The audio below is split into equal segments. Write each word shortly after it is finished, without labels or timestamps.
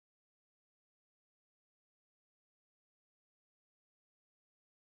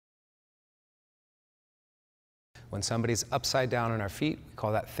When somebody's upside down on our feet, we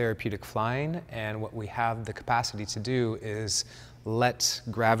call that therapeutic flying, and what we have the capacity to do is let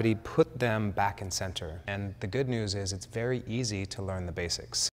gravity put them back in center. And the good news is it's very easy to learn the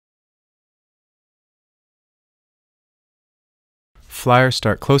basics. Flyers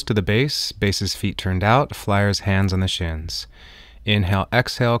start close to the base, base's feet turned out, flyers hands on the shins. Inhale,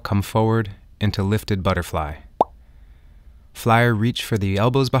 exhale, come forward into lifted butterfly. Flyer, reach for the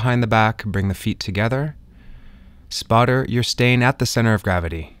elbows behind the back, bring the feet together. Spotter, you're staying at the center of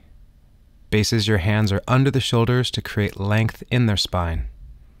gravity. Bases, your hands are under the shoulders to create length in their spine.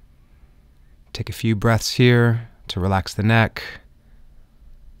 Take a few breaths here to relax the neck.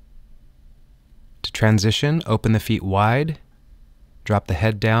 To transition, open the feet wide, drop the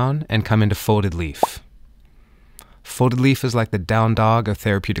head down, and come into folded leaf. Folded leaf is like the down dog of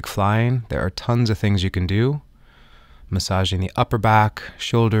therapeutic flying. There are tons of things you can do. Massaging the upper back,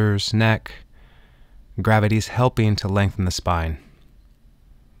 shoulders, neck. Gravity's helping to lengthen the spine.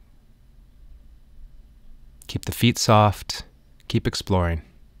 Keep the feet soft. Keep exploring.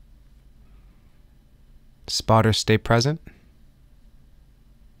 Spotter, stay present.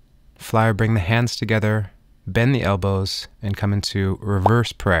 Flyer, bring the hands together, bend the elbows, and come into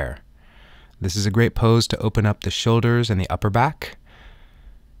reverse prayer. This is a great pose to open up the shoulders and the upper back.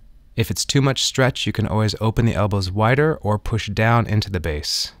 If it's too much stretch, you can always open the elbows wider or push down into the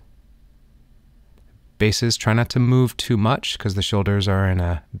base. Bases, try not to move too much because the shoulders are in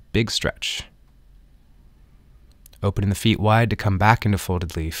a big stretch. Opening the feet wide to come back into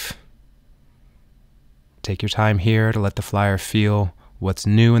folded leaf. Take your time here to let the flyer feel what's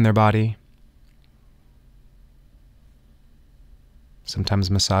new in their body.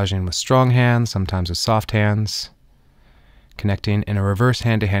 Sometimes massaging with strong hands, sometimes with soft hands. Connecting in a reverse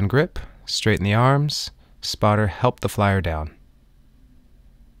hand-to-hand grip, straighten the arms. Spotter, help the flyer down.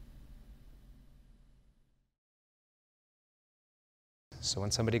 So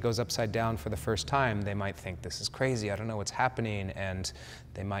when somebody goes upside down for the first time, they might think, this is crazy, I don't know what's happening, and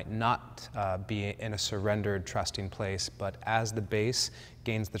they might not be in a surrendered, trusting place. But as the base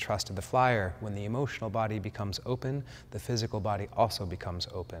gains the trust of the flyer, when the emotional body becomes open, the physical body also becomes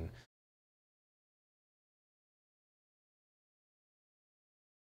open.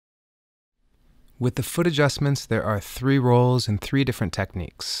 With the foot adjustments, there are 3 rolls and 3 different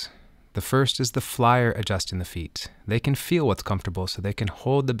techniques. The first is the flyer adjusting the feet. They can feel what's comfortable, so they can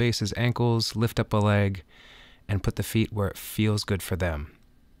hold the base's ankles, lift up a leg, and put the feet where it feels good for them.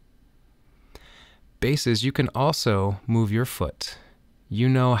 Bases, you can also move your foot. You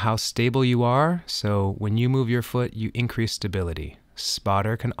know how stable you are, so when you move your foot, you increase stability.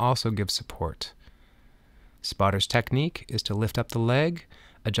 Spotter can also give support. Spotter's technique is to lift up the leg,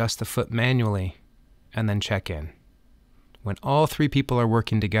 adjust the foot manually, and then check in. When all 3 people are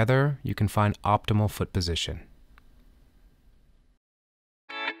working together, you can find optimal foot position.